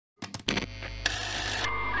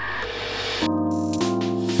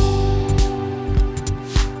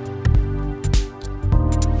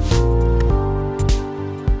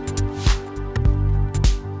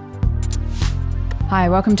Hi,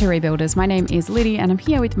 welcome to Rebuilders. My name is Liddy and I'm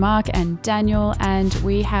here with Mark and Daniel, and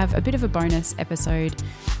we have a bit of a bonus episode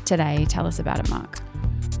today. Tell us about it, Mark.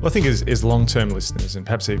 Well, I think as long-term listeners and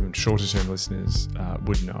perhaps even shorter-term listeners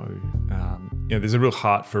would know, there's a real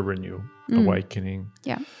heart for renewal, awakening,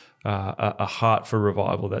 a heart for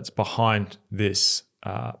revival that's behind this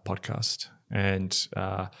podcast. And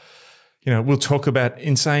we'll talk about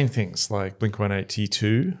insane things like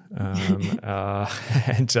Blink-182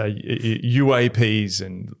 and UAPs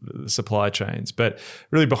and supply chains. But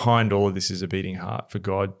really behind all of this is a beating heart for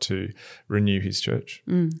God to renew his church.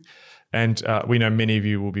 And we know many of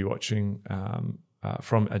you will be watching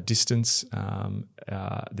from a distance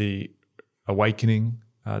the awakening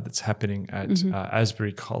that's happening at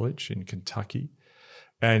Asbury College in Kentucky.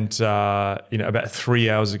 And, about 3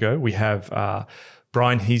 hours ago, we have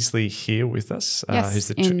Brian Heasley here with us. Yes, He's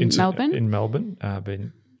in Melbourne. In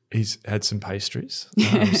Melbourne. He's had some pastries,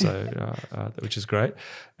 which is great.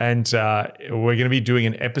 And we're going to be doing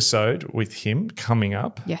an episode with him coming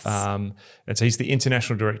up. Yes. And so he's the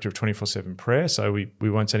International Director of 24/7 Prayer. So we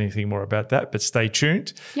won't say anything more about that, but stay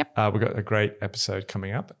tuned. Yep. We've got a great episode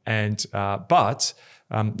coming up. And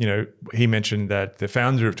he mentioned that the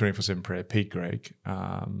founder of 24/7 Prayer, Pete Greig,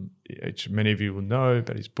 which many of you will know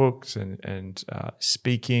about his books and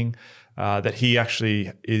speaking, that he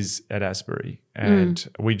actually is at Asbury. And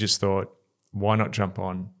we just thought, why not jump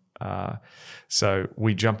on? So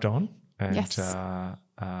we jumped on, and Yes.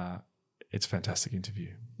 It's a fantastic interview.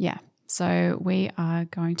 Yeah. So we are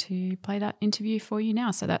going to play that interview for you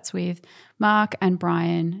now. So that's with Mark and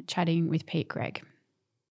Brian chatting with Pete Greig.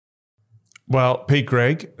 Well, Pete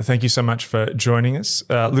Greig, thank you so much for joining us.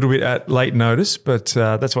 A little bit at late notice, but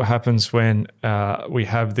that's what happens when we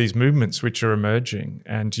have these movements which are emerging.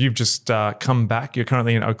 And you've just come back. You're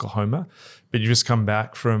currently in Oklahoma, but you've just come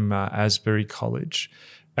back from Asbury College.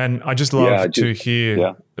 And I just love to hear.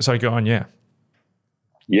 Yeah. Sorry, go on. Yeah.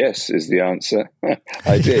 Yes is the answer.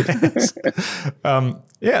 I did. And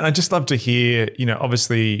I just love to hear,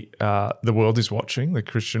 obviously the world is watching, the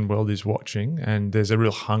Christian world is watching, and there's a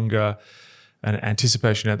real hunger and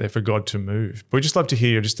anticipation out there for God to move. But we just love to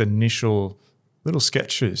hear just initial little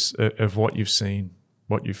sketches of what you've seen,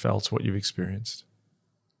 what you felt, what you've experienced.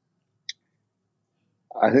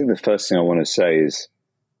 I think the first thing I want to say is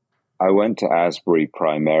I went to Asbury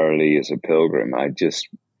primarily as a pilgrim. I just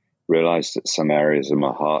realized that some areas of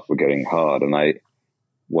my heart were getting hard, and I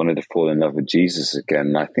wanted to fall in love with Jesus again.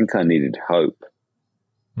 And I think I needed hope.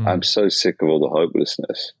 I'm so sick of all the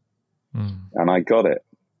hopelessness. And I got it.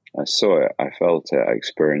 I saw it. I felt it. I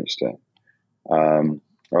experienced it. I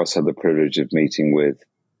also had the privilege of meeting with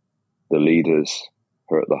the leaders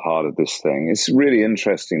who are at the heart of this thing. It's really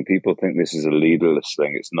interesting. People think this is a leaderless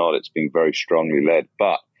thing. It's not. It's being very strongly led,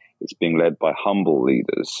 but it's being led by humble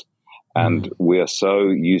leaders. And we are so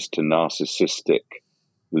used to narcissistic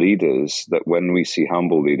leaders that when we see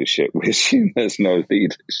humble leadership, we assume there's no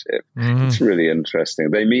leadership. It's really interesting.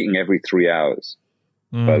 They're meeting every 3 hours,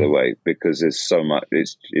 by the way, because there's so much,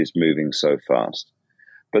 it's moving so fast.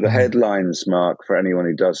 But the headlines, Mark, for anyone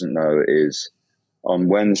who doesn't know, is on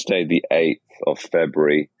Wednesday, the 8th of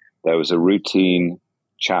February, there was a routine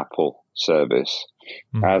chapel service.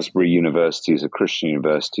 Asbury University is a Christian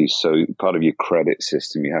university, so part of your credit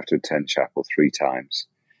system, you have to attend chapel 3 times.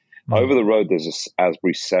 Over the road, there's a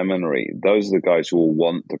Asbury Seminary. Those are the guys who will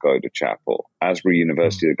want to go to chapel. Asbury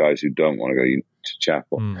University are the guys who don't want to go to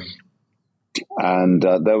chapel. And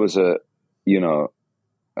there was a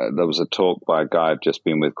talk by a guy I've just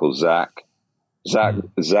been with called Zach.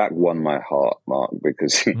 Zach won my heart, Mark,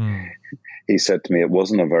 because he said to me, it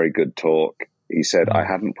wasn't a very good talk. He said, I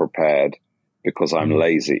hadn't prepared because I'm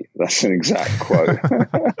lazy. That's an exact quote.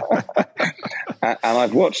 And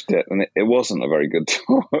I've watched it, and it wasn't a very good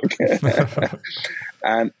talk.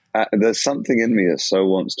 And there's something in me that so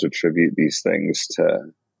wants to attribute these things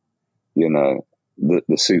to, the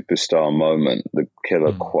superstar moment, the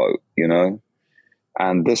killer quote,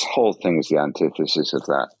 And this whole thing is the antithesis of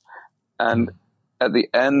that. And at the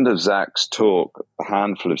end of Zach's talk, a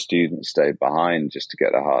handful of students stayed behind just to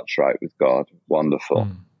get their hearts right with God. Wonderful.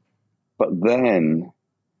 But then,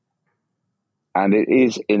 and it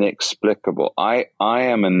is inexplicable. I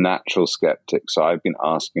am a natural skeptic, so I've been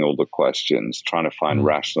asking all the questions, trying to find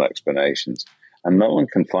rational explanations, and no one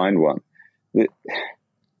can find one. The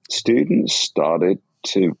students started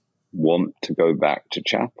to want to go back to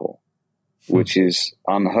chapel, which is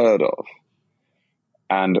unheard of,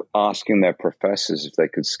 and asking their professors if they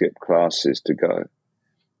could skip classes to go.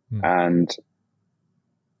 And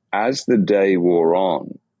as the day wore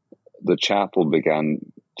on, the chapel began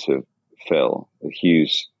to fill, the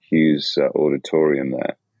Hughes auditorium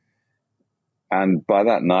there. And by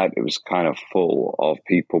that night, it was kind of full of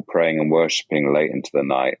people praying and worshiping late into the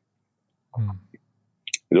night.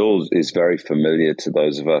 It all is very familiar to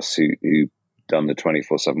those of us who've done the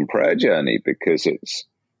 24/7 prayer journey, because it's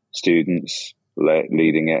students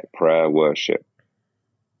leading it, prayer, worship.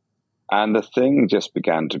 And the thing just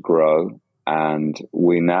began to grow. And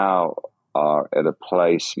we now are at a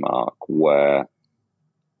place, Mark, where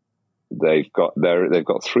they've got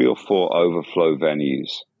 3 or 4 overflow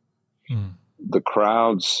venues. The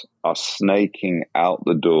crowds are snaking out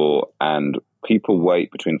the door, and people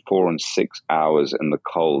wait between 4 and 6 hours in the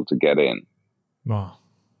cold to get in. Wow.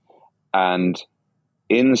 And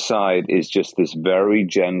inside is just this very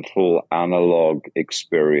gentle analog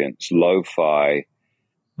experience, lo-fi,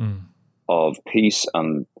 of peace,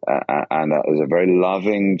 and there's a very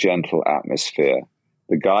loving, gentle atmosphere.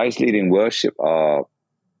 The guys leading worship are,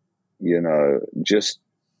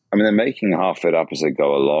 they're making half it up as they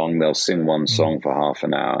go along. They'll sing one song for half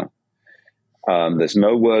an hour. There's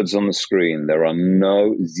no words on the screen. There are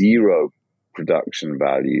zero production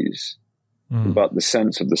values, but the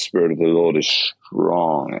sense of the Spirit of the Lord is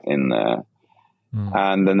strong in there.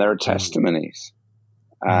 And then there are testimonies.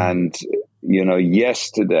 And,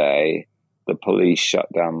 yesterday the police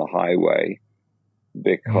shut down the highway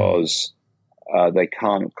because they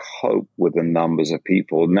can't cope with the numbers of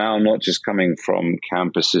people now, not just coming from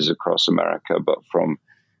campuses across America, but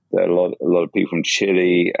there are a lot of people from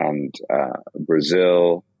Chile and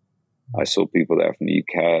Brazil. I saw people there from the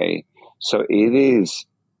UK. So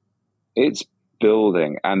it's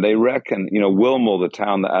building. And they reckon, Wilmore, the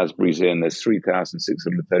town that Asbury's in, there's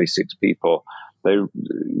 3,636 people.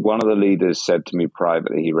 One of the leaders said to me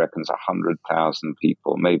privately, he reckons 100,000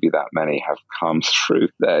 people, maybe that many, have come through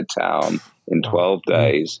their town in 12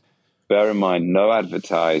 days. Bear in mind, no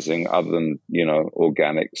advertising other than,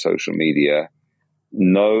 organic social media.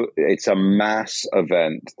 No, it's a mass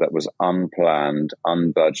event that was unplanned,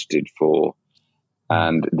 unbudgeted for.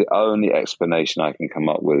 And the only explanation I can come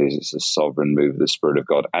up with is it's a sovereign move of the Spirit of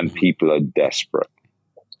God, and people are desperate.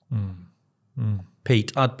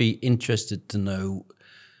 Pete, I'd be interested to know,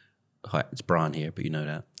 hi, it's Brian here, but you know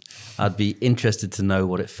that. I'd be interested to know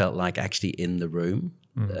what it felt like actually in the room.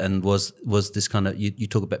 And was this kind of, you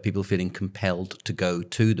talk about people feeling compelled to go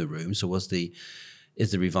to the room. So is the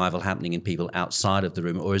revival happening in people outside of the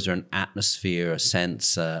room, or is there an atmosphere, a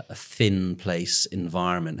sense, a thin place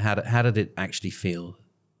environment? How did it actually feel?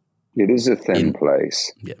 It is a thin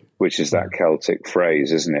place, which is that Celtic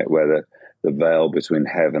phrase, isn't it? Where the veil between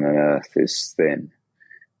heaven and earth is thin.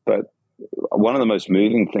 But one of the most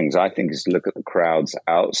moving things, I think, is to look at the crowds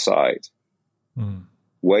outside,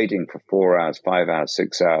 waiting for 4 hours, 5 hours,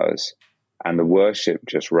 6 hours, and the worship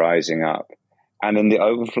just rising up. And in the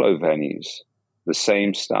overflow venues, the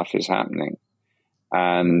same stuff is happening.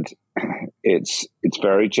 And it's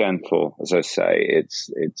very gentle, as I say.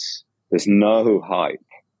 There's no hype.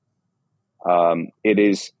 It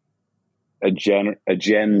is a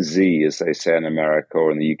Gen Z, as they say in America,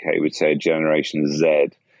 or in the UK would say a Generation Z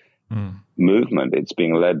movement. It's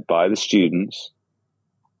being led by the students.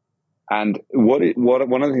 And one of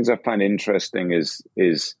the things I find interesting is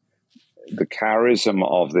the charism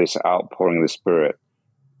of this outpouring of the Spirit.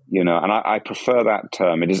 And I prefer that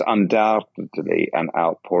term. It is undoubtedly an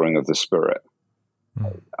outpouring of the Spirit.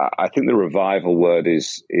 I think the revival word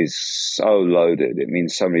is so loaded. It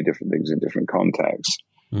means so many different things in different contexts.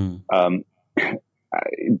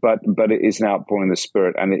 But it is an outpouring of the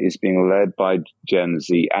Spirit, and it is being led by Gen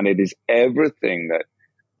Z, and it is everything that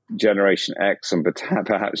Generation X and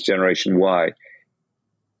perhaps Generation Y,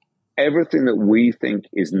 everything that we think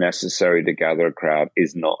is necessary to gather a crowd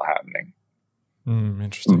is not happening.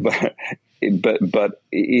 Interesting. But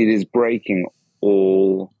it is breaking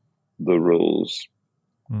all the rules.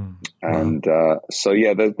 And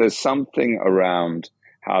there's something around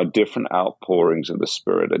how different outpourings of the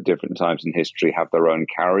Spirit at different times in history have their own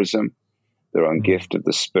charism, their own gift of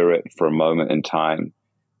the Spirit for a moment in time.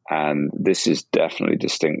 And this is definitely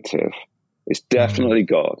distinctive. It's definitely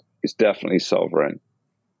God. It's definitely sovereign.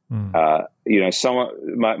 My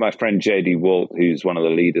friend J.D. Walt, who's one of the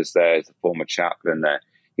leaders there, is the former chaplain there,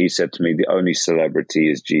 he said to me, the only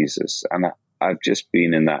celebrity is Jesus. And I've just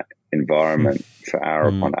been in that environment for hour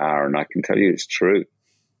upon hour, and I can tell you it's true.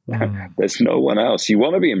 There's no one else. You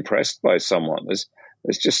want to be impressed by someone. There's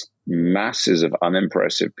just masses of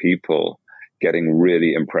unimpressive people getting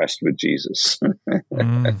really impressed with Jesus.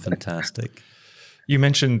 Fantastic. You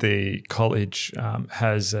mentioned the college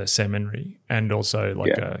has a seminary and also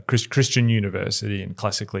a Christian university, and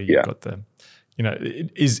classically you've got the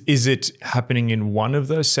is it happening in one of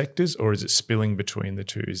those sectors, or is it spilling between the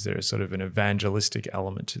two? Is there a sort of an evangelistic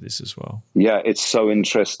element to this as well? Yeah, it's so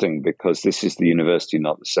interesting because this is the university,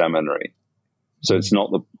 not the seminary. So it's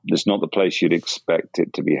not the place you'd expect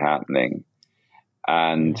it to be happening.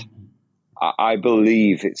 And I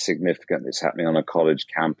believe it's significant it's happening on a college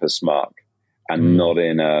campus, Mark, and not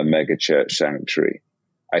in a mega church sanctuary.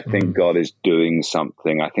 I think God is doing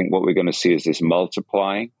something. I think what we're going to see is this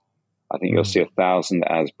multiplying. I think you'll see 1,000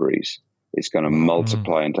 Asburys. It's going to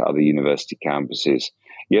multiply into other university campuses.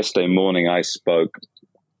 Yesterday morning, I spoke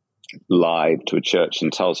live to a church in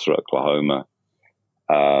Tulsa, Oklahoma,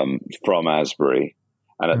 from Asbury.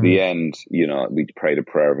 And at the end, we prayed a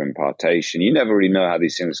prayer of impartation. You never really know how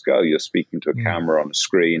these things go. You're speaking to a camera on a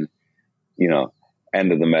screen,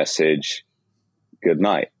 end of the message, good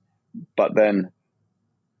night. But then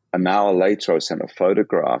an hour later, I was sent a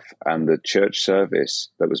photograph, and the church service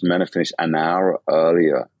that was meant to finish an hour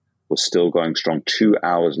earlier was still going strong. 2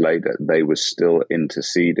 hours later, they were still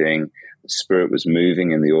interceding. The Spirit was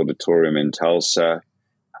moving in the auditorium in Tulsa,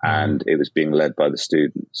 and it was being led by the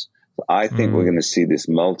students. So I think we're going to see this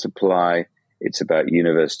multiply. It's about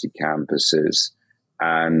university campuses,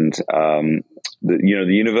 and the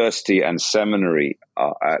university and seminary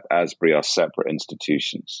at Asbury are separate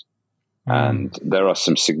institutions. And there are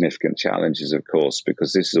some significant challenges, of course,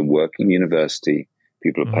 because this is a working university.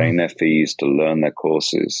 People are paying their fees to learn their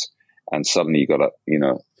courses. And suddenly you've got,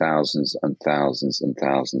 thousands and thousands and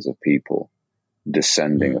thousands of people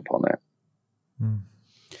descending upon it.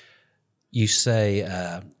 You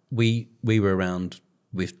say we were around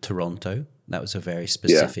with Toronto. That was a very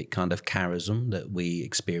specific kind of charism that we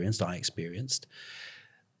experienced, I experienced.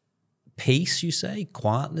 Peace, you say?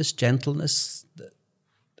 Quietness, gentleness?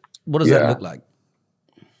 What does that look like?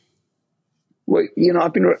 Well,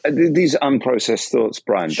 I've been these unprocessed thoughts,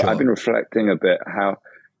 Brian. Sure. But I've been reflecting a bit how,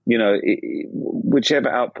 whichever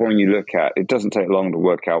outpouring you look at, it doesn't take long to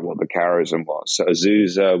work out what the charism was. So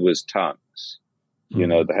Azusa was tongues.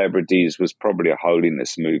 The Hebrides was probably a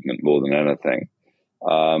holiness movement more than anything.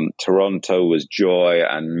 Toronto was joy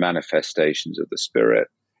and manifestations of the Spirit.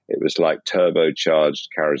 It was like turbocharged,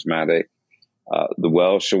 charismatic. The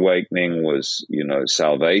Welsh awakening was,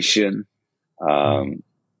 salvation.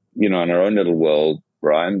 In our own little world,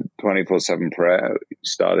 Brian, 24/7 prayer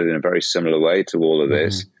started in a very similar way to all of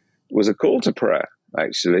this. It was a call to prayer,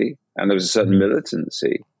 actually, and there was a certain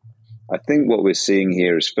militancy. I think what we're seeing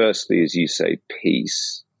here is, firstly, as you say,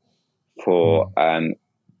 peace for a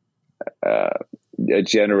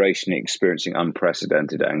generation experiencing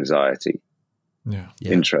unprecedented anxiety. Yeah.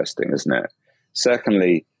 Interesting, isn't it?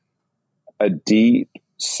 Secondly, a deep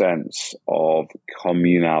sense of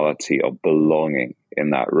communality, of belonging in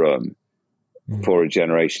that room for a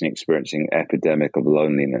generation experiencing epidemic of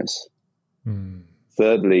loneliness.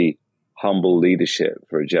 Thirdly, humble leadership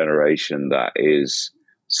for a generation that is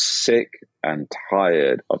sick and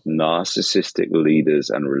tired of narcissistic leaders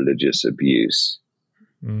and religious abuse.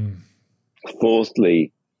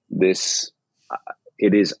 Fourthly,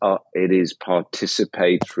 it is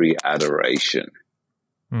participatory adoration.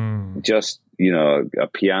 Just, a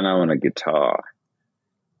piano and a guitar.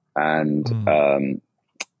 And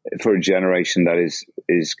for a generation that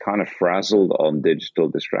is kind of frazzled on digital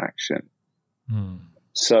distraction.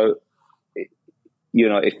 So,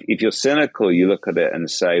 if you're cynical, you look at it and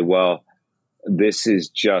say, well, this is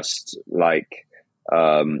just like,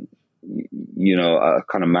 a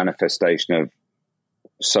kind of manifestation of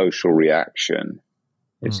social reaction.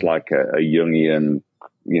 It's like a Jungian,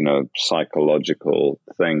 psychological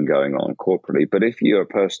thing going on corporately. But if you're a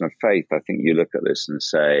person of faith, I think you look at this and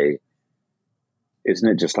say, isn't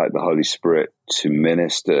it just like the Holy Spirit to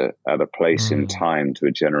minister at a place in time to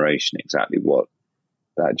a generation exactly what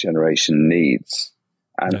that generation needs?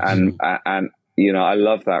 And I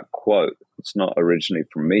love that quote. It's not originally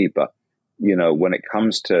from me, but, when it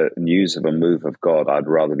comes to news of a move of God, I'd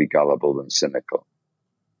rather be gullible than cynical.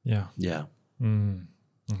 Yeah. Yeah.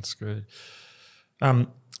 That's good.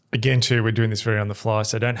 Again, too, we're doing this very on the fly,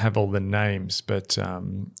 so I don't have all the names, but,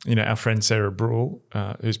 our friend Sarah Brule,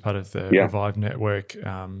 who's part of the Revive Network,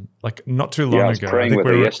 not too long ago. I was praying with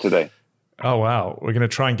her yesterday. Oh, wow. We're going to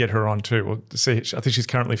try and get her on too. We'll see. I think she's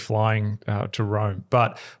currently flying to Rome,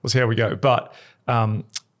 but we'll see how we go. But,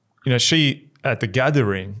 she at the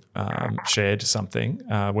gathering shared something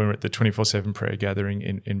when we were at the 24/7 prayer gathering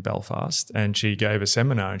in Belfast, and she gave a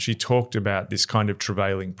seminar and she talked about this kind of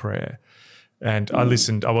travailing prayer. And I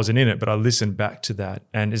listened, I wasn't in it, but I listened back to that.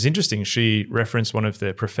 And it's interesting, she referenced one of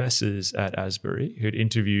the professors at Asbury who'd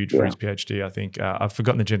interviewed for his PhD, I think. I've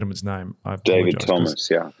forgotten the gentleman's name. David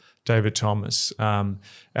Thomas, David Thomas. And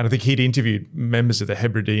I think he'd interviewed members of the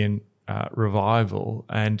Hebridean revival.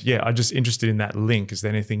 And yeah, I'm just interested in that link. Is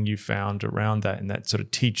there anything you found around that and that sort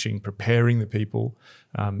of teaching, preparing the people?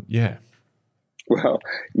 Yeah. Well,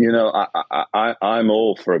 I'm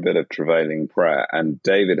all for a bit of travailing prayer, and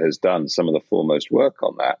David has done some of the foremost work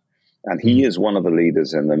on that. And he is one of the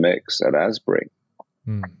leaders in the mix at Asbury.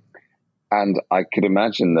 And I could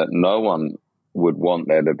imagine that no one would want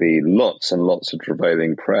there to be lots and lots of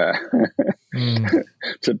travailing prayer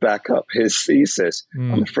to back up his thesis.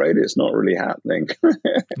 I'm afraid it's not really happening.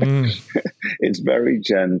 It's very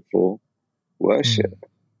gentle worship.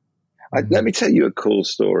 Let me tell you a cool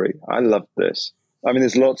story. I love this. I mean,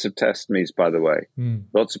 there's lots of testimonies, by the way.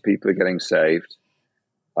 Lots of people are getting saved.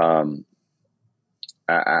 And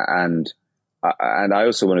I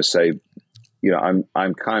also want to say,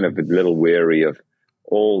 I'm kind of a little weary of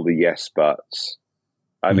all the yes buts.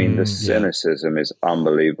 I mean, the cynicism is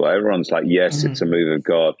unbelievable. Everyone's like, yes, it's a move of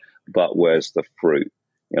God, but where's the fruit?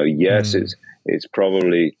 Yes, it's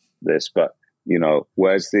probably this, but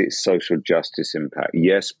where's the social justice impact?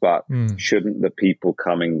 Yes, but shouldn't the people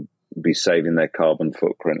coming be saving their carbon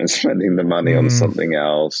footprint and spending the money on something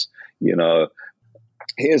else?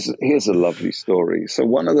 Here's a lovely story. So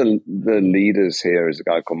one of the leaders here is a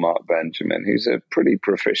guy called Mark Benjamin, who's a pretty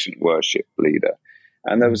proficient worship leader.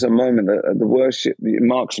 And there was a moment that the worship,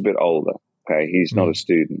 Mark's a bit older, okay? He's not a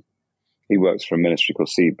student. He works for a ministry called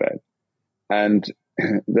Seedbed. And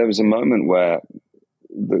there was a moment where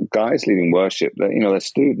the guys leading worship, their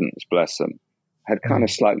students, bless them, had kind of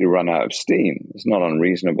slightly run out of steam. It's not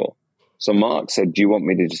unreasonable. So Mark said, do you want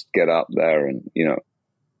me to just get up there and,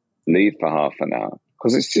 lead for half an hour?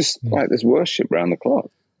 Because it's just like there's worship around the clock.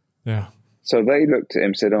 Yeah. So they looked at him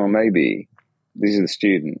and said, oh, maybe these are the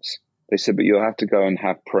students. They said, but you'll have to go and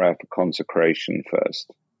have prayer for consecration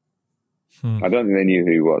first. I don't think they knew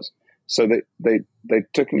who he was. So they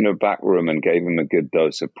took him to a back room and gave him a good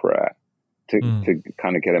dose of prayer to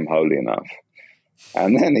kind of get him holy enough.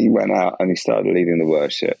 And then he went out and he started leading the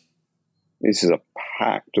worship. This is a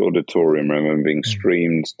packed auditorium room and being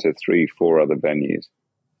streamed to 3-4 other venues.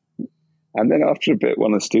 And then after a bit,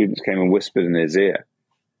 one of the students came and whispered in his ear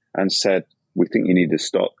and said, we think you need to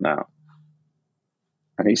stop now.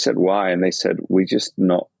 And he said, why? And they said, we're just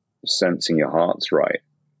not sensing your heart's right.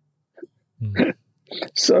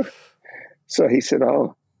 So he said,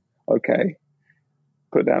 oh, okay.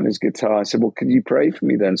 Put down his guitar. I said, well, could you pray for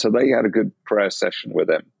me then? So they had a good prayer session with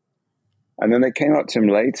him. And then they came up to him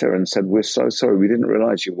later and said, we're so sorry. We didn't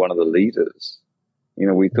realize you're one of the leaders.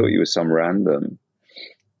 We thought you were some random.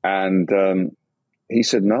 And he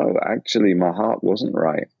said, no, actually, my heart wasn't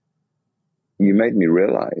right. You made me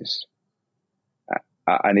realize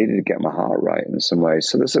I needed to get my heart right in some ways.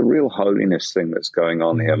 So there's a real holiness thing that's going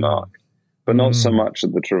on here, Mark, but not so much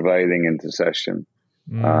of the travailing intercession.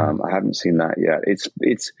 I haven't seen that yet.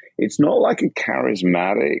 It's not like a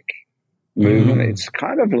charismatic movement. It's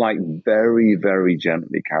kind of like very, very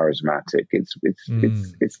gently charismatic.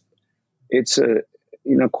 It's a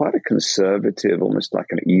quite a conservative, almost like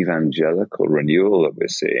an evangelical renewal that we're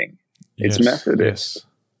seeing. It's Methodist.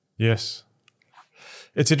 Yes.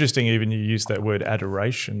 It's interesting even you use that word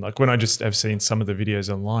adoration. Like when I just have seen some of the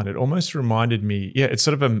videos online, it almost reminded me, it's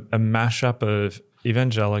sort of a mashup of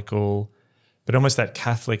evangelical, but almost that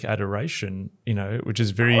Catholic adoration, which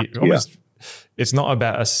is very almost, it's not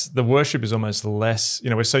about us. The worship is almost less,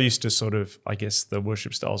 we're so used to sort of, I guess, the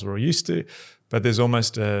worship styles we're all used to, but there's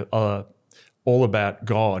almost a all about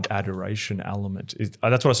God adoration element.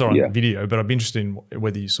 That's what I saw on video, but I'd be interested in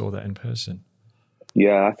whether you saw that in person.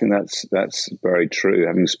 Yeah, I think that's very true.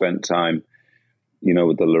 Having spent time,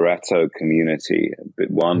 with the Loreto community, a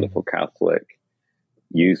bit wonderful Catholic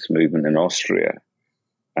youth movement in Austria,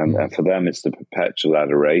 and for them it's the perpetual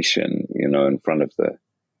adoration, in front of the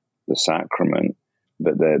sacrament,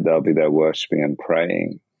 but they'll be there worshiping and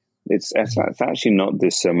praying. It's actually not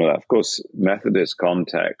dissimilar. Of course, Methodist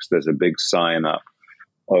context, there's a big sign up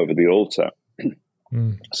over the altar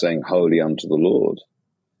saying, "Holy unto the Lord."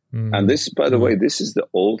 And this, by the way, this is the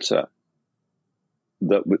altar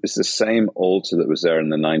it's the same altar that was there in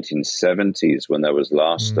the 1970s when there was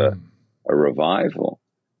last a revival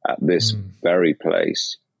at this very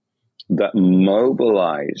place that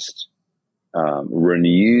mobilized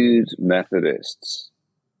renewed Methodists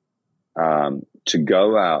to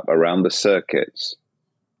go out around the circuits,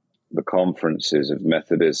 the conferences of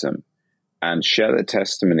Methodism, and share their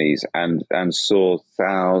testimonies, and saw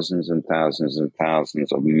thousands and thousands and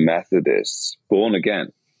thousands of Methodists born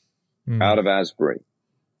again out of Asbury.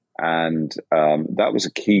 And that was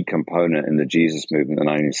a key component in the Jesus movement in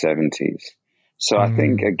the 1970s. So I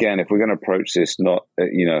think, again, if we're going to approach this not,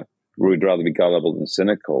 we'd rather be gullible than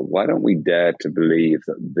cynical. Why don't we dare to believe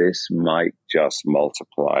that this might just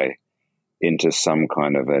multiply into some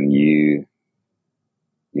kind of a new,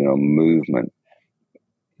 movement?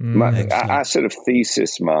 Our sort of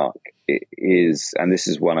thesis, Mark, is, and this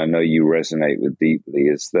is one I know you resonate with deeply,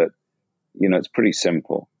 is that, it's pretty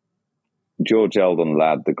simple. George Eldon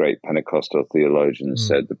Ladd, the great Pentecostal theologian,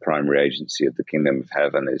 said the primary agency of the kingdom of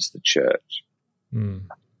heaven is the church.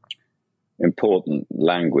 Important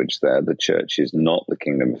language there. The church is not the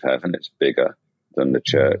kingdom of heaven. It's bigger than the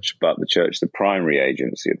church, but the church, the primary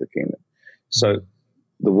agency of the kingdom. So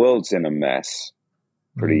the world's in a mess,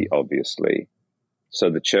 pretty obviously. So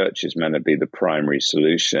the church is meant to be the primary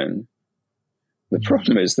solution. The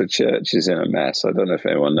problem is the church is in a mess. I don't know if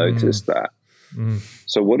anyone noticed that.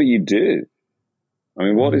 So what do? I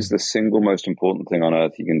mean, what is the single most important thing on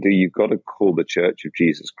earth you can do? You've got to call the Church of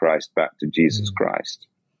Jesus Christ back to Jesus Christ.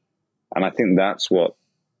 And I think that's what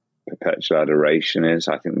perpetual adoration is.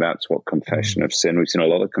 I think that's what confession of sin. We've seen a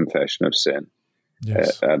lot of confession of sin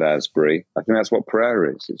at Asbury. I think that's what prayer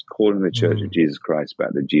is. It's calling the Church of Jesus Christ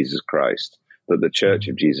back to Jesus Christ, that the Church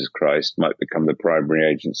of Jesus Christ might become the primary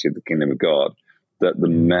agency of the kingdom of God, that the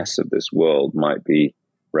mess of this world might be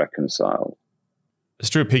reconciled.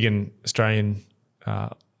 Stuart Piggin, Australian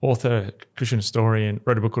author, Christian historian,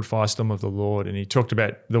 wrote a book called Firestorm of the Lord, and he talked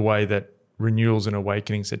about the way that renewals and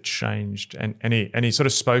awakenings had changed, and he sort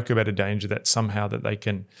of spoke about a danger that somehow that they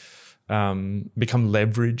can become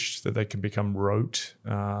leveraged, that they can become rote.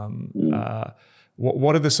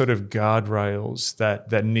 What are the sort of guardrails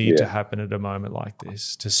that need to happen at a moment like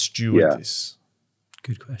this to steward this?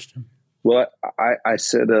 Good question. Well, I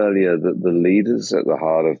said earlier that the leaders at the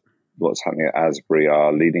heart of what's happening at Asbury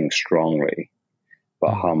are leading strongly,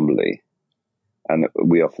 but humbly. And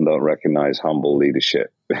we often don't recognize humble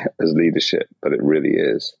leadership as leadership, but it really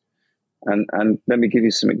is. And let me give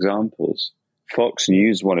you some examples. Fox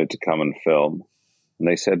News wanted to come and film, and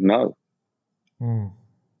they said no. And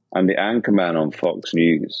the anchorman on Fox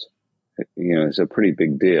News, it's a pretty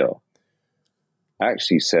big deal,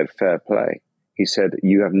 actually said fair play. He said,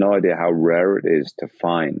 you have no idea how rare it is to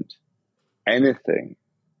find anything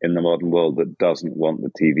in the modern world that doesn't want the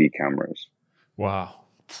TV cameras. Wow.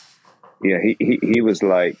 Yeah, he was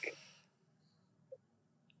like,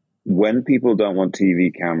 when people don't want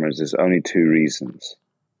TV cameras, there's only two reasons.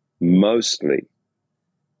 Mostly,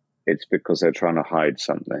 it's because they're trying to hide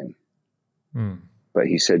something. But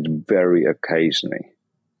he said very occasionally,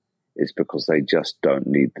 it's because they just don't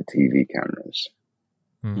need the TV cameras.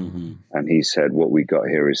 And he said, what we got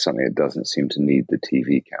here is something that doesn't seem to need the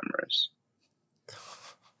TV cameras.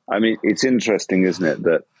 I mean, it's interesting, isn't it,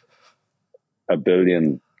 that $1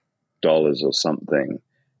 billion or something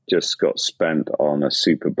just got spent on a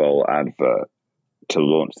Super Bowl advert to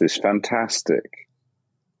launch this fantastic,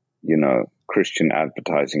 Christian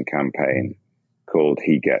advertising campaign called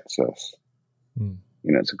He Gets Us.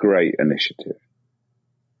 It's a great initiative.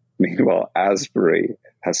 Meanwhile, Asbury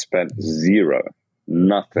has spent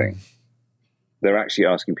nothing. They're actually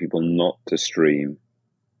asking people not to stream,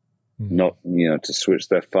 not, to switch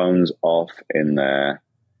their phones off in there.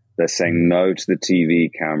 They're saying no to the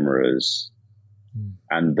TV cameras,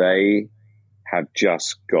 and they have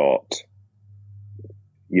just got,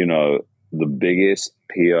 the biggest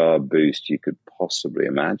PR boost you could possibly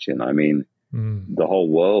imagine. I mean, the whole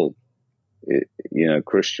world,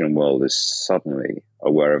 Christian world is suddenly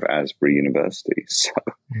aware of Asbury University. So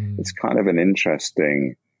it's kind of an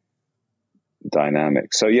interesting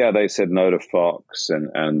dynamic. So yeah, they said no to Fox,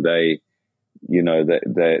 and they,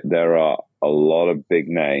 there are a lot of big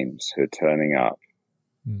names who are turning up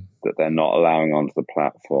that they're not allowing onto the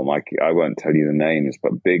platform. I won't tell you the names,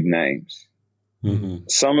 but big names.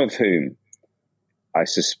 Some of whom I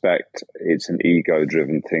suspect it's an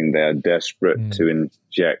ego-driven thing. They are desperate to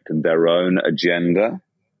inject their own agenda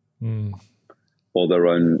or their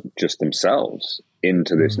own, just themselves,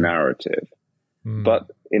 into this narrative. But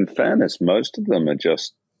in fairness, most of them are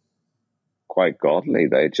just quite godly.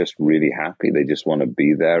 They're just really happy. They just want to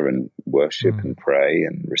be there and worship and pray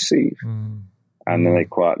and receive. And then they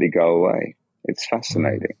quietly go away. It's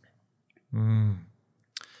fascinating. I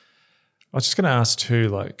was just going to ask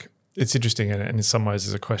too, it's interesting, and in some ways,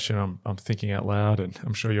 there's a question I'm thinking out loud, and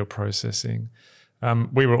I'm sure you're processing.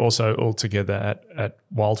 We were also all together at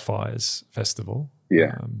Wildfires Festival,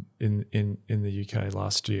 in the UK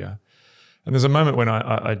last year, and there's a moment when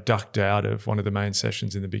I ducked out of one of the main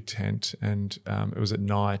sessions in the big tent, and it was at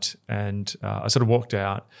night, and I sort of walked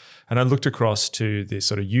out, and I looked across to this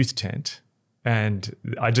sort of youth tent, and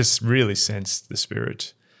I just really sensed the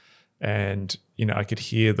Spirit and, I could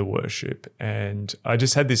hear the worship. And I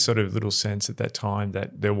just had this sort of little sense at that time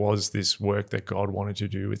that there was this work that God wanted to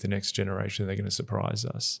do with the next generation. They're going to surprise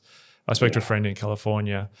us. I spoke to a friend in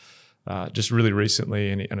California just really recently,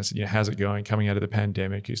 and I said, how's it going coming out of the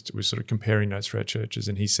pandemic? We're sort of comparing notes for our churches,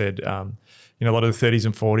 and he said, a lot of the 30s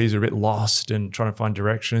and 40s are a bit lost and trying to find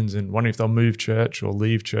directions and wondering if they'll move church or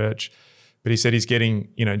leave church. But he said he's getting,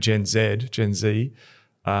 Gen Z,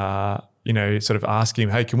 sort of asking him,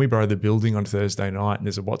 hey, can we borrow the building on Thursday night? And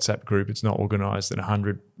there's a WhatsApp group. It's not organised, and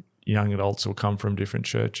 100 young adults will come from different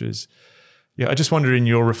churches. Yeah, I just wondered, in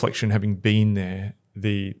your reflection, having been there,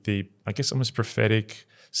 the I guess almost prophetic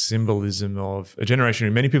symbolism of a generation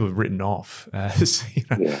who many people have written off as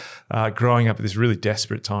growing up at this really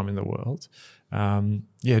desperate time in the world. I'm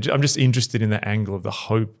just interested in the angle of the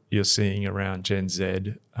hope you're seeing around Gen Z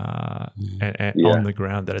and on the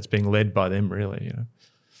ground, that it's being led by them, really.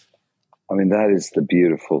 I mean, that is the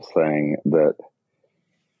beautiful thing, that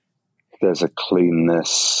there's a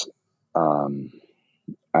cleanness and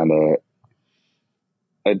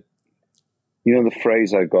the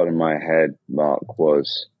phrase I got in my head, Mark,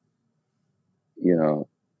 was,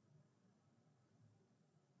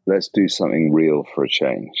 let's do something real for a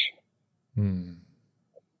change. Mm.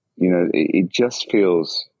 It just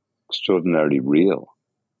feels extraordinarily real.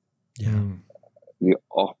 Yeah. The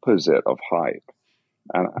opposite of hype.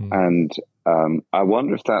 And I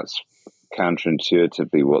wonder if that's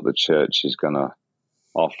counterintuitively what the church is going to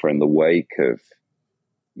offer in the wake of,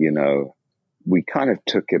 we kind of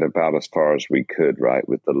took it about as far as we could, right,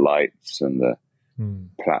 with the lights and the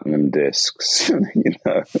platinum discs, and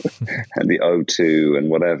the O2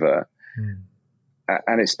 and whatever.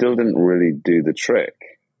 And it still didn't really do the trick.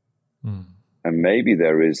 And maybe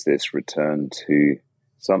there is this return to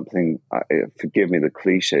something, forgive me the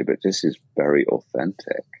cliche, but this is very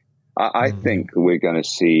authentic. I think we're going to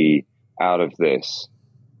see out of this,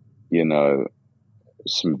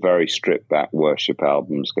 some very stripped back worship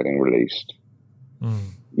albums getting released.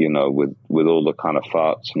 With all the kind of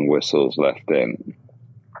farts and whistles left in.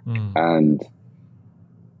 And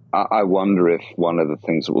I wonder if one of the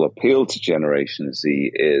things that will appeal to Generation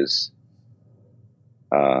Z is,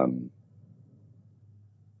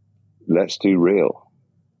 let's do real.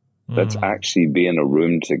 Let's actually be in a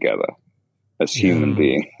room together as human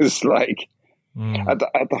beings. Like, at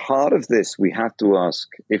the heart of this, we have to ask,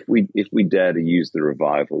 if we dare to use the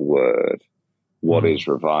revival word, what is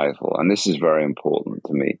revival? And this is very important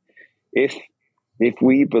to me. If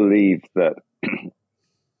we believe that,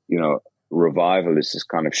 revival is this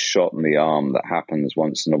kind of shot in the arm that happens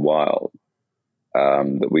once in a while,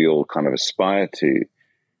 that we all kind of aspire to,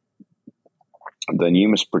 then you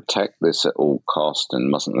must protect this at all cost and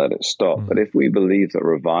mustn't let it stop. But if we believe that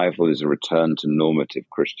revival is a return to normative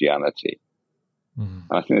Christianity,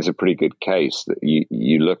 I think there's a pretty good case that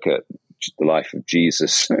you look at the life of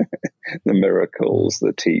Jesus, the miracles,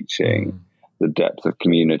 the teaching, the depth of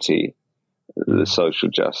community, the social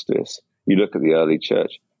justice. You look at the early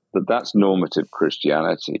church, that's normative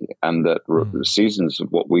Christianity, and that the seasons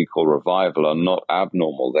of what we call revival are not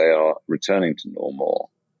abnormal. They are returning to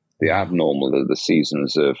normal. The abnormal are the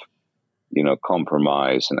seasons of,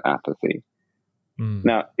 compromise and apathy.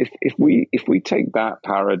 Now, if we take that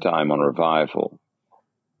paradigm on revival,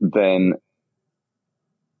 then,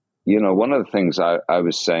 one of the things I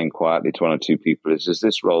was saying quietly to one or two people is, as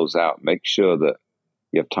this rolls out, make sure that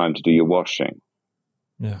you have time to do your washing.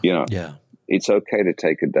 It's okay to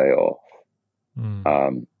take a day off.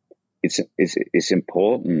 It's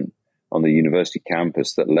important on the university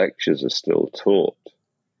campus that lectures are still taught.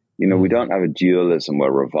 We don't have a dualism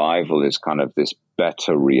where revival is kind of this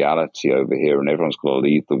better reality over here and everyone's got to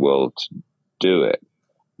leave the world to do it.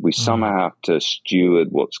 We somehow have to steward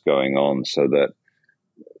what's going on so that,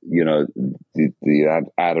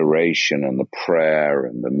 the adoration and the prayer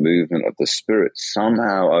and the movement of the Spirit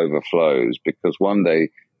somehow overflows, because one day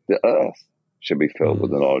the earth should be filled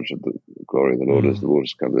with the knowledge of the glory of the Lord as the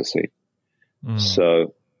waters cover the sea.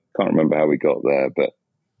 So, can't remember how we got there, but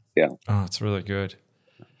yeah. Oh, it's really good.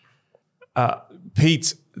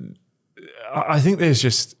 Pete, I think there's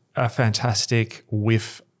just a fantastic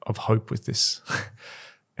whiff of hope with this.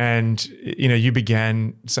 And, you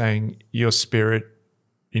began saying your spirit,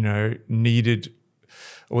 needed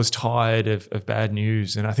or was tired of bad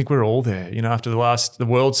news. And I think we're all there, after the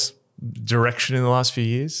world's direction in the last few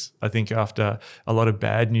years. I think after a lot of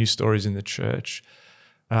bad news stories in the church,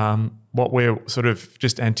 what we're sort of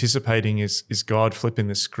just anticipating is God flipping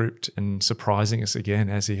the script and surprising us again,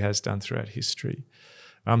 as he has done throughout history.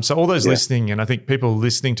 So all those listening, and I think people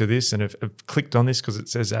listening to this and have clicked on this because it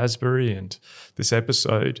says Asbury and this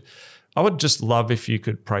episode, I would just love if you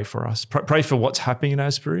could pray for us. Pray for what's happening in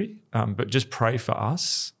Asbury, but just pray for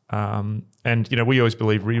us. And, we always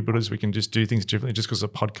believe rebuilders, we can just do things differently just because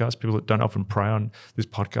of podcast. People that don't often pray on this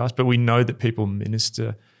podcast, but we know that people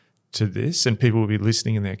minister to this and people will be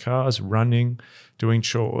listening in their cars, running, doing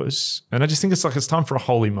chores. And I just think it's time for a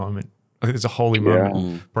holy moment. I think there's a holy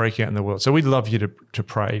moment break out in the world. So we'd love you to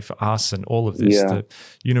pray for us and all of this, the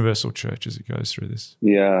universal church as it goes through this.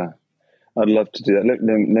 Yeah, I'd love to do that.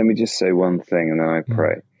 Let me just say one thing and then I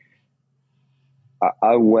pray.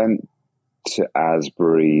 I went to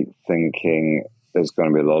Asbury thinking there's going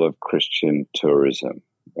to be a lot of Christian tourism,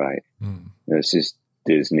 right? This is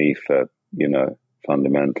Disney for,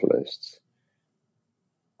 fundamentalists.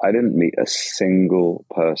 I didn't meet a single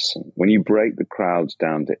person. When you break the crowds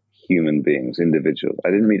down to human beings, individuals,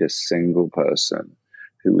 I didn't meet a single person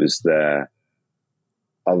who was there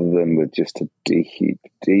other than with just a deep,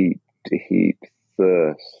 deep, deep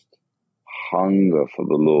thirst, hunger for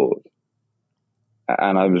the Lord.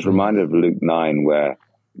 And I was reminded of Luke 9, where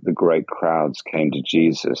the great crowds came to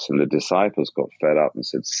Jesus and the disciples got fed up and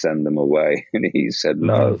said, send them away. And he said,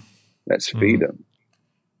 no, let's feed them.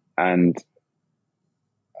 And,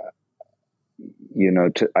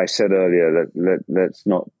 I said earlier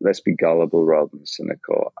that let's be gullible rather than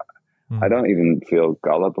cynical. I don't even feel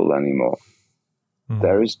gullible anymore.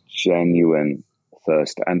 There is genuine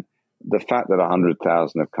thirst. And the fact that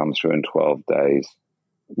 100,000 have come through in 12 days,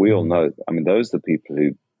 we all know, those are the people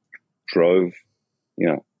who drove,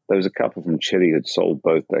 there was a couple from Chile who'd sold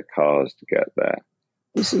both their cars to get there.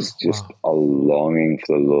 This is just a longing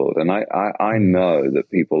for the Lord. And I know that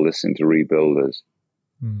people listen to Rebuilders.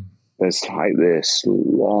 There's like this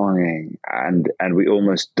longing and we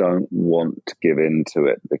almost don't want to give in to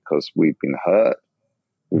it because we've been hurt.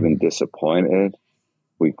 We've been disappointed.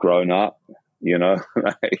 We've grown up,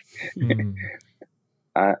 And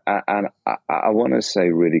I want to say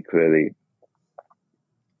really clearly,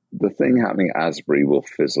 the thing happening at Asbury will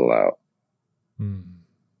fizzle out.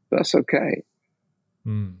 That's okay.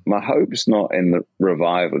 My hope's not in the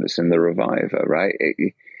revival, it's in the reviver, right?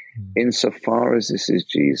 Insofar as this is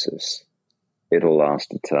Jesus, it'll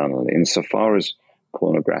last eternally. Insofar as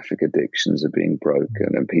pornographic addictions are being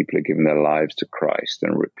broken and people are giving their lives to Christ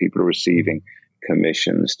and people are receiving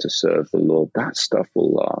commissions to serve the Lord, that stuff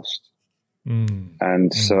will last.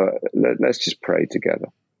 And so let's just pray together.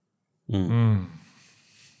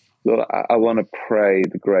 Lord, I want to pray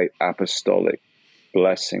the great apostolic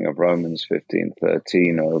blessing of Romans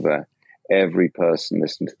 15:13 over every person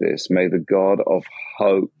listening to this. May the God of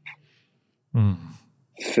hope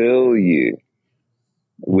fill you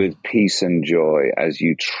with peace and joy as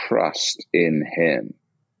you trust in him,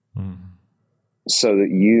 so that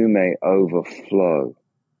you may overflow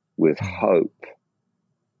with hope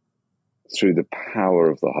through the power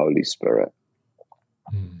of the Holy Spirit.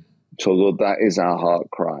 So, Lord, that is our heart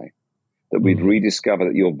cry, that we'd rediscover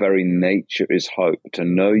that your very nature is hope. To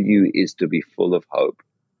know you is to be full of hope.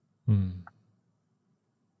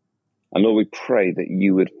 And Lord, we pray that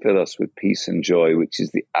you would fill us with peace and joy, which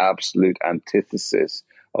is the absolute antithesis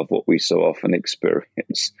of what we so often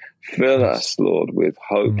experience. Fill us, Lord, with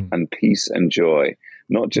hope and peace and joy,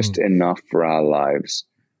 not just enough for our lives,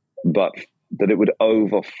 but that it would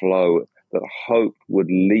overflow, that hope would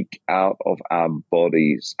leak out of our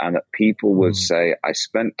bodies, and that people would say, I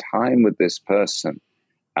spent time with this person,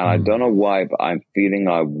 and I don't know why, but I'm feeling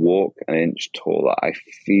I walk an inch taller. I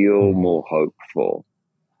feel more hopeful.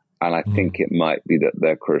 And I think it might be that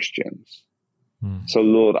they're Christians. So,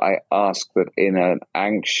 Lord, I ask that in an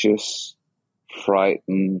anxious,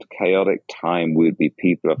 frightened, chaotic time, we'd be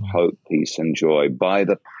people of hope, peace, and joy by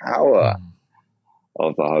the power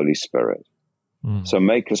of the Holy Spirit. So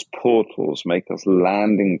make us portals, make us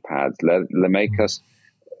landing pads, make us,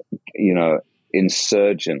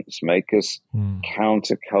 insurgents, make us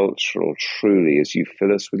countercultural truly as you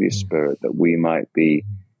fill us with your Spirit, that we might be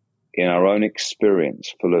in our own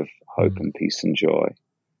experience full of hope and peace and joy,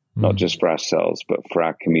 not just for ourselves, but for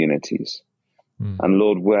our communities. And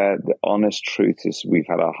Lord, where the honest truth is we've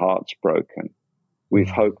had our hearts broken, we've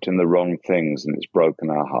hoped in the wrong things and it's broken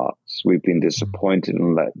our hearts. We've been disappointed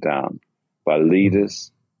and let down by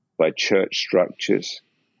leaders, by church structures,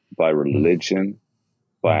 by religion,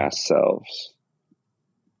 by ourselves.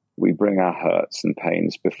 We bring our hurts and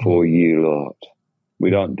pains before you, Lord. We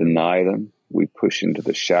don't deny them. We push into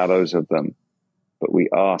the shadows of them, but we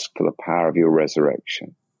ask for the power of your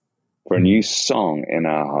resurrection, for a new song in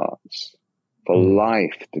our hearts, for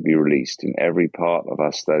life to be released in every part of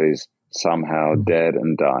us that is somehow dead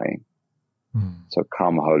and dying. So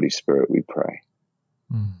come, Holy Spirit, we pray.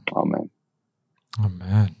 Amen.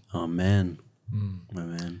 Amen. Amen.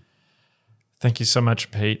 Amen. Thank you so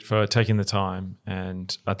much, Pete, for taking the time.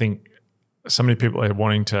 And I think so many people are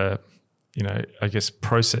wanting to, I guess,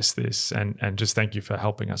 process this, and just thank you for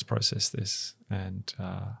helping us process this. And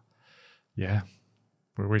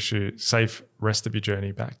we wish you safe rest of your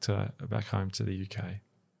journey back home to the UK.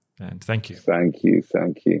 And thank you. Thank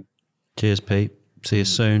you. Cheers, Pete. See you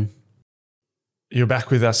soon. You're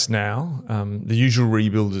back with us now, the usual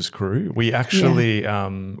Rebuilders crew. We actually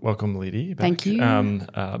welcome Liddy back. Thank you.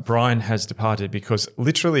 Brian has departed because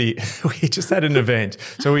literally we just had an event.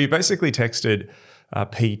 So we basically texted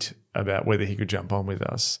Pete about whether he could jump on with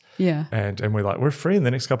us. Yeah. And we're like, we're free in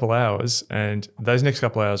the next couple of hours. And those next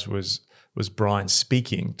couple of hours was Brian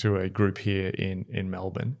speaking to a group here in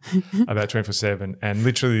Melbourne about 24/7. And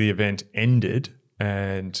literally the event ended.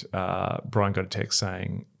 And Brian got a text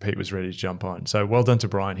saying Pete was ready to jump on. So well done to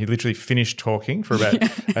Brian. He literally finished talking for about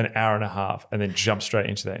an hour and a half and then jumped straight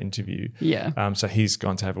into that interview. Yeah. So he's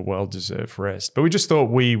gone to have a well-deserved rest. But we just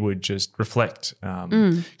thought we would just reflect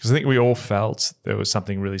because I think we all felt there was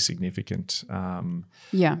something really significant.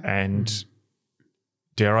 And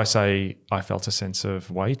dare I say, I felt a sense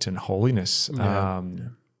of weight and holiness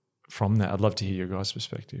from that. I'd love to hear your guys'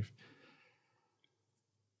 perspective.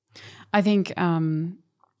 I think, I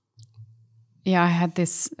had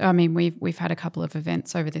this. I mean, we've had a couple of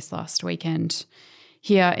events over this last weekend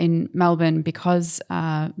here in Melbourne because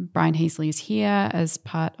Brian Heasley is here as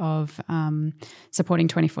part of supporting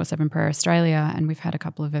 24/7 Prayer Australia, and we've had a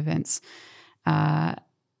couple of events. And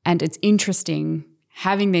it's interesting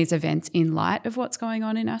having these events in light of what's going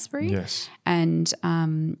on in Asbury. Yes, and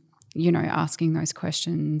asking those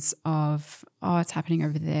questions of, it's happening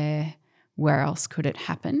over there. Where else could it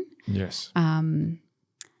happen? Yes. And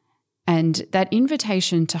that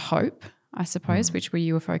invitation to hope, I suppose, which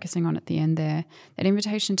you were focusing on at the end there, that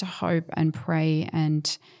invitation to hope and pray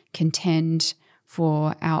and contend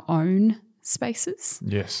for our own spaces.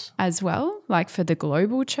 Yes. As well, like for the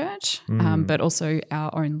global church, but also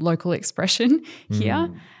our own local expression here.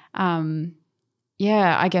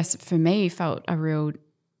 I guess for me felt a real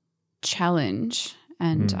challenge.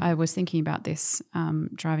 And I was thinking about this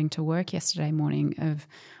driving to work yesterday morning of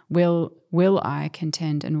will I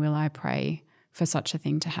contend and will I pray for such a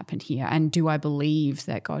thing to happen here? And do I believe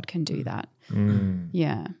that God can do that?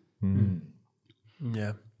 Yeah.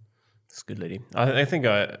 Yeah. That's good, Liddy. I think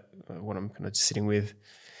what I'm kind of sitting with,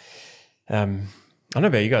 I don't know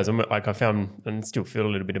about you guys. I found and still feel a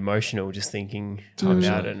little bit emotional just thinking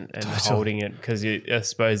about it and holding it because I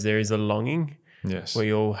suppose there is a longing. Yes,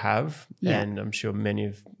 we all have, and I'm sure many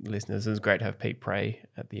of listeners. It was great to have Pete pray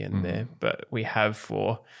at the end there, but we have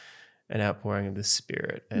for an outpouring of the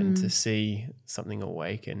Spirit and to see something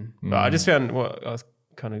awaken. But I just found what I was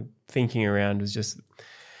kind of thinking around was just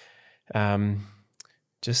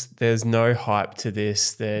there's no hype to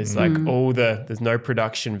this. There's there's no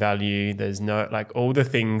production value. There's no all the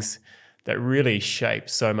things that really shape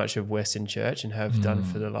so much of Western Church and have done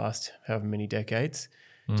for the last however many decades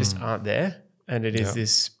just aren't there. And it is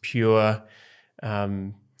this pure,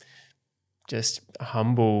 just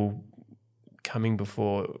humble coming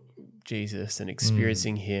before Jesus and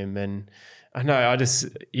experiencing Him. And I know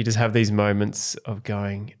you just have these moments of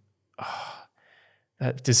going,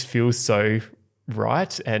 that just feels so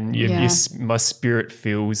right. And my spirit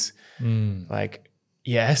feels like,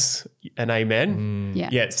 yes and amen.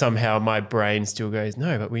 Yet somehow my brain still goes,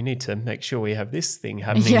 no, but we need to make sure we have this thing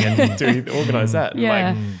happening and organize that.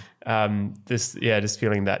 Just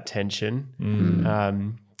feeling that tension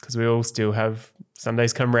because we all still have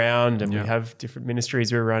Sundays come round and we have different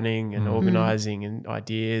ministries we're running and organizing and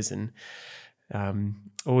ideas and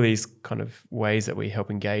all these kind of ways that we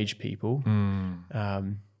help engage people.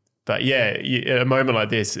 But at a moment like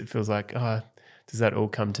this, it feels like, does that all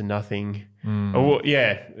come to nothing? I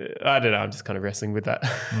don't know. I'm just kind of wrestling with that,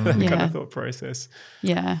 kind of thought process.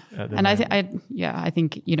 Yeah. And I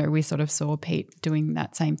think, we sort of saw Pete doing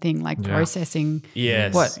that same thing, like processing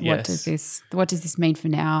what does this mean for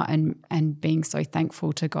now and being so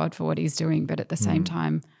thankful to God for what He's doing. But at the same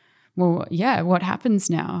time, what happens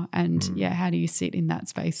now? And how do you sit in that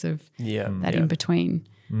space of that in between?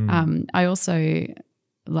 I also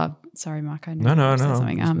love, sorry, Mark, I know you said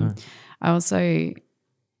something.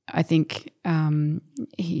 I think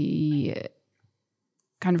he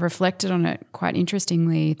kind of reflected on it quite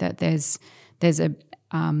interestingly that there's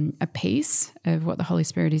a piece of what the Holy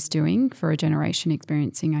Spirit is doing for a generation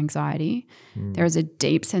experiencing anxiety. There is a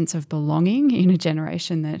deep sense of belonging in a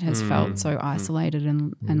generation that has felt so isolated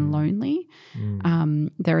and lonely.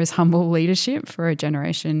 There is humble leadership for a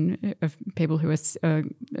generation of people who are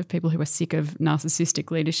sick of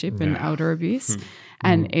narcissistic leadership and elder abuse,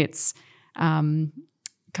 and it's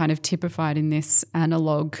kind of typified in this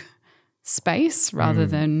analog space rather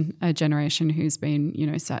than a generation who's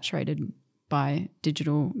been, saturated by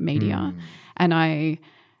digital media. And I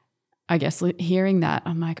guess hearing that,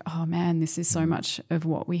 I'm like, oh man, this is so much of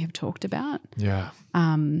what we have talked about. Yeah.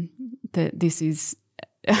 That this is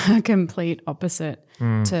a complete opposite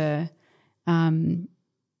to,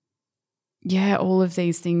 all of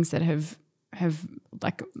these things that have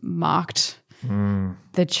like marked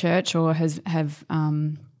the church or have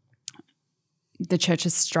the church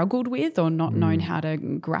has struggled with or not known how to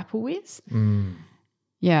grapple with.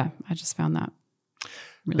 Yeah, I just found that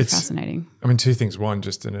really fascinating. I mean, two things. One,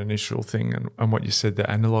 just an initial thing and what you said, the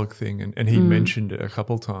analog thing, and he mentioned it a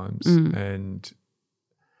couple of times. And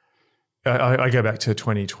I go back to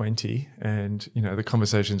 2020 and, the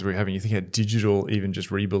conversations we were having, you think how digital even just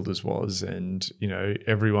Rebuilders was. And,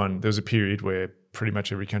 there was a period where pretty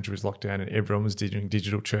much every country was locked down and everyone was doing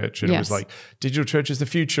digital church. And it was like, digital church is the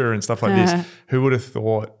future and stuff like this. Who would have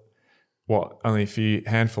thought, only a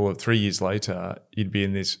handful of 3 years later, you'd be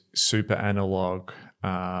in this super analog,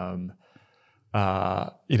 like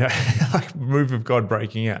move of God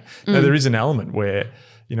breaking out. Now, there is an element where,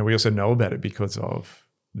 we also know about it because of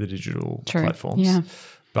the digital platforms. Yeah.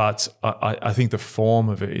 But I think the form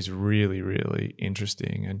of it is really, really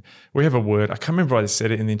interesting. And we have a word, I can't remember if I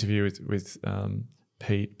said it in the interview with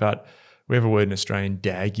Pete, but we have a word in Australian,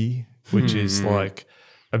 daggy, which is like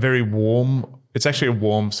a very warm, it's actually a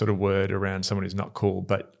warm sort of word around someone who's not cool,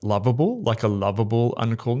 but lovable, like a lovable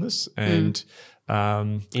uncoolness. And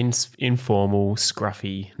informal,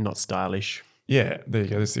 scruffy, not stylish. Yeah, there you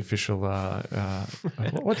go. That's the official.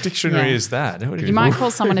 What dictionary is that? You might call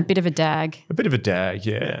someone a bit of a dag. A bit of a dag,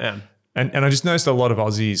 yeah. And I just noticed a lot of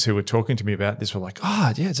Aussies who were talking to me about this were like,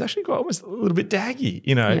 it's actually got almost a little bit daggy,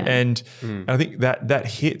 And I think that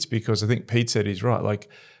hits because I think Pete said he's right. Like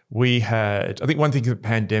I think one thing the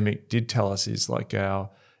pandemic did tell us is like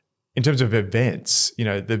in terms of events,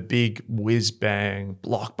 the big whiz-bang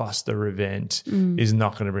blockbuster event is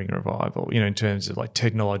not going to bring a revival, in terms of like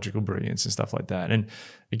technological brilliance and stuff like that. And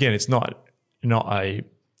again, it's not a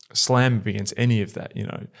slam against any of that,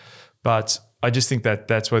 but I just think that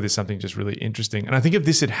that's why there's something just really interesting. And I think if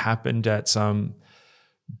this had happened at some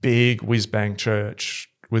big whiz-bang church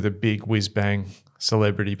with a big whiz-bang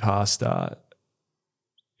celebrity pastor,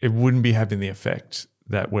 it wouldn't be having the effect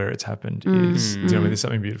that where it's happened is. There's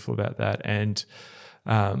something beautiful about that. And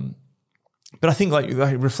but I think like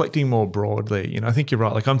reflecting more broadly, I think you're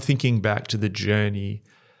right. Like I'm thinking back to the journey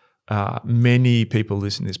many people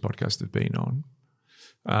listening to this podcast have been on.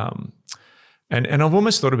 And I've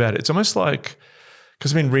almost thought about it. It's almost like,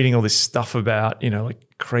 because I've been reading all this stuff about,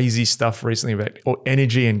 like crazy stuff recently about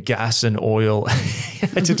energy and gas and oil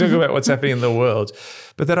to talk about what's happening in the world.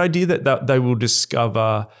 But that idea that they will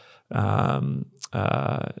discover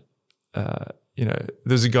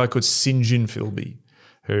there's a guy called St. John Philby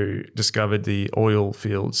who discovered the oil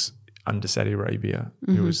fields under Saudi Arabia,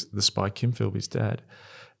 who was the spy Kim Philby's dad.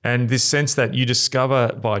 And this sense that you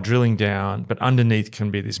discover by drilling down, but underneath can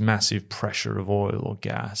be this massive pressure of oil or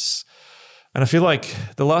gas. And I feel like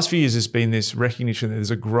the last few years there's been this recognition that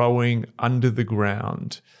there's a growing under the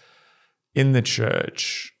ground in the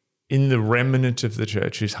church, in the remnant of the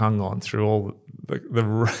church who's hung on through all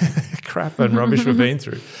the crap and rubbish we've been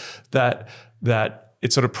through, that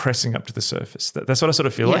it's sort of pressing up to the surface. That's what I sort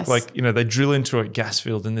of feel like. Like, they drill into a gas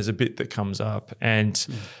field and there's a bit that comes up. And,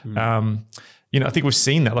 I think we've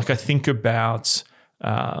seen that. Like I think about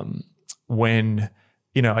when,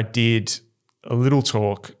 I did a little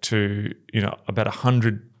talk to, about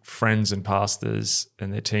 100 friends and pastors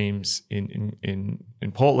and their teams in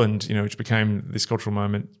Portland, which became this cultural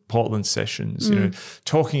moment, Portland Sessions,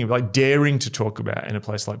 talking about, daring to talk about in a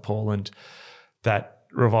place like Portland that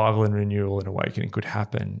revival and renewal and awakening could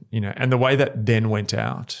happen, and the way that then went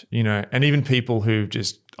out, and even people who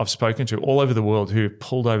I've spoken to all over the world who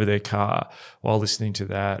pulled over their car while listening to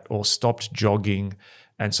that or stopped jogging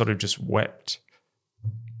and sort of just wept.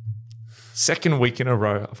 Second week in a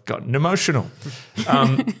row, I've gotten emotional.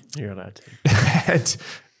 You're allowed to.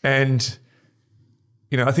 And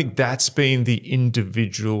I think that's been the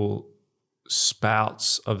individual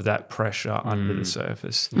spouts of that pressure under the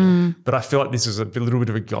surface. But I feel like this is a little bit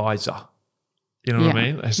of a geyser. You know what I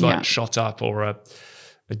mean? It's like shot up, or a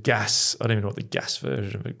gas. I don't even know what the gas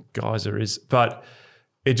version of a geyser is, but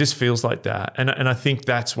it just feels like that. And I think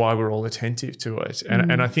that's why we're all attentive to it.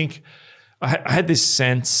 And I think I had this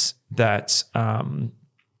sense that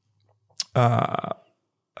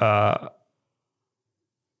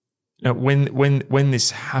when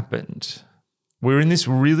this happened, we're in this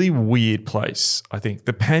really weird place. I think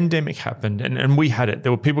the pandemic happened and we had it.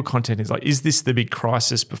 There were people contacting us like, is this the big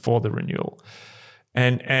crisis before the renewal?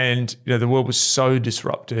 And you know, the world was so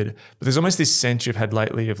disrupted. But there's almost this sense you've had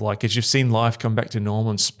lately of like, as you've seen life come back to normal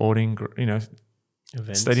and sporting, you know,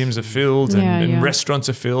 events. Stadiums are filled and restaurants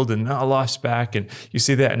are filled and our life's back. And you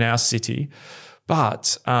see that in our city.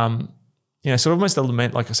 But, you know, sort of almost the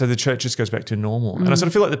lament, like I said, the church just goes back to normal. And I sort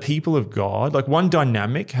of feel like the people of God, like one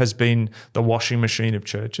dynamic has been the washing machine of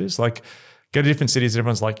churches. Like go to different cities,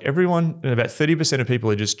 everyone's like, about 30% of people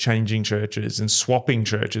are just changing churches and swapping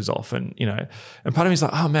churches often, you know. And part of me is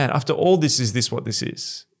like, oh man, after all this, is this what this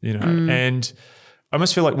is? You know, and I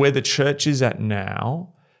almost feel like where the church is at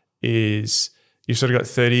now is you've sort of got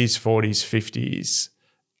 30s, 40s, 50s,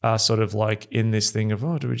 are sort of like in this thing of,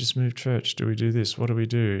 oh, do we just move church? Do we do this? What do we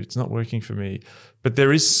do? It's not working for me. But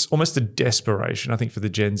there is almost a desperation, I think, for the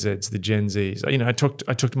Gen Zs, the Gen Zs. You know, I talked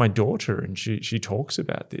to my daughter and she talks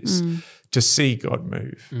about this, to see God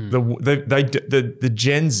move. The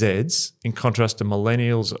Gen Zs, in contrast to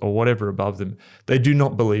millennials or whatever above them, they do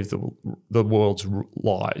not believe the world's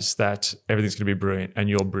lies, that everything's going to be brilliant and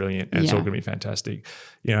you're brilliant and it's all going to be fantastic.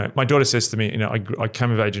 You know, my daughter says to me, you know, I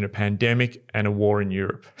came of age in a pandemic and a war in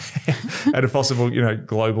Europe and a possible, you know,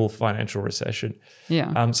 global financial recession.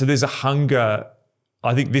 Yeah. So there's a hunger.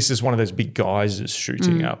 I think this is one of those big geysers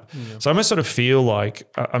shooting up. Yeah. So I almost sort of feel like,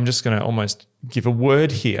 I'm just going to almost give a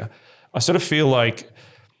word here. I sort of feel like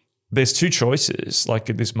there's two choices, like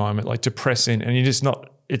at this moment, like to press in and you're just not,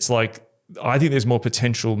 it's like, I think there's more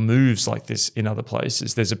potential moves like this in other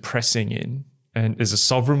places. There's a pressing in and there's a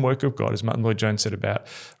sovereign work of God, as Martin Lloyd-Jones said about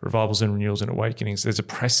revivals and renewals and awakenings. There's a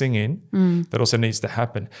pressing in that also needs to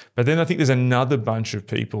happen. But then I think there's another bunch of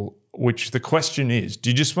people, which the question is, do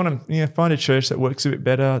you just want to find a church that works a bit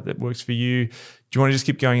better, that works for you? Do you want to just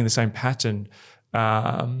keep going in the same pattern?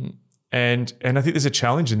 And I think there's a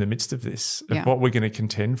challenge in the midst of this, of what we're going to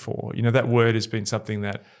contend for. You know, that word has been something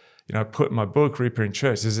that, you know, I put in my book, Reaper in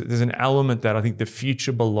Church. There's an element that I think the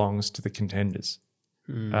future belongs to the contenders,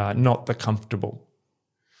 not the comfortable.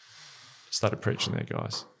 Started preaching there,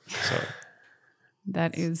 guys. So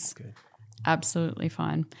that is absolutely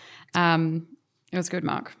fine. It was good,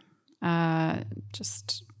 Mark.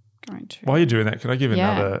 Just going to. While you're doing that, can I give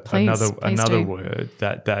another do. word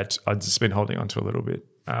that I've just been holding on to a little bit?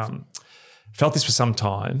 Felt this for some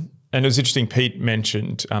time, and it was interesting. Pete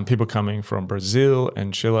mentioned people coming from Brazil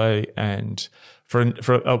and Chile, and for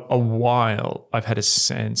a while, I've had a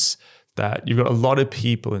sense that you've got a lot of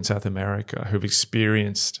people in South America who've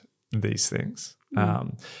experienced these things.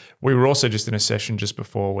 We were also just in a session just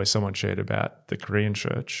before where someone shared about the Korean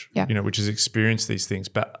church, you know, which has experienced these things,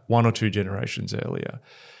 but 1 or 2 generations earlier.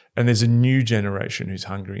 And there's a new generation who's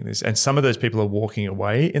hungering this. And some of those people are walking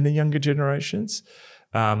away in the younger generations.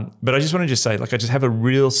 But I just want to just say, like, I just have a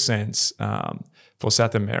real sense for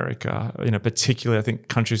South America, you know, particularly I think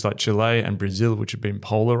countries like Chile and Brazil, which have been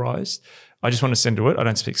polarized. I just want to send to it. I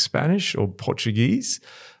don't speak Spanish or Portuguese.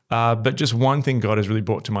 But just one thing God has really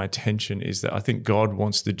brought to my attention is that I think God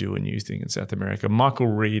wants to do a new thing in South America. Michael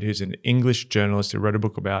Reed, who's an English journalist who wrote a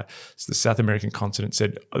book about the South American continent,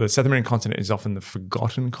 said the South American continent is often the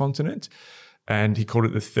forgotten continent, and he called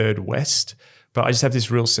it the Third West. But I just have this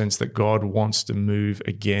real sense that God wants to move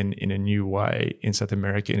again in a new way in South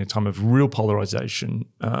America in a time of real polarization.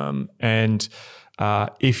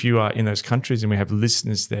 If you are in those countries and we have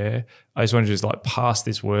listeners there, I just want to just like pass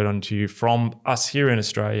this word on to you from us here in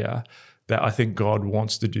Australia that I think God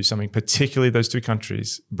wants to do something, particularly those 2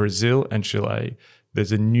 countries, Brazil and Chile.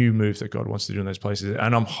 There's a new move that God wants to do in those places.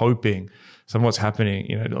 And I'm hoping some of what's happening,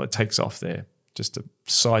 you know, it takes off there. Just a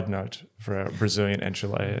side note for our Brazilian and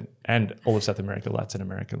Chilean and all of South America, Latin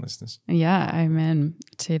American listeners. Yeah, amen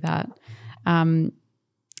to that.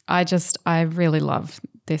 I really love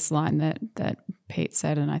this line that Pete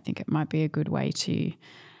said, and I think it might be a good way to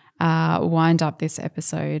wind up this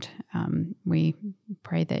episode. We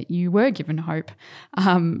pray that you were given hope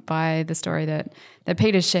by the story that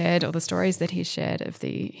Peter shared, or the stories that he shared of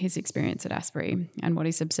his experience at Asbury and what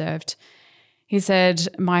he's observed. He said,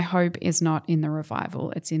 "My hope is not in the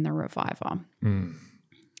revival, it's in the reviver."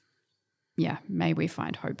 Yeah, may we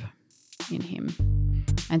find hope in him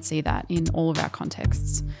and see that in all of our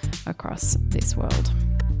contexts across this world.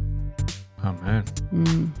 Amen.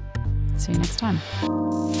 See you next time.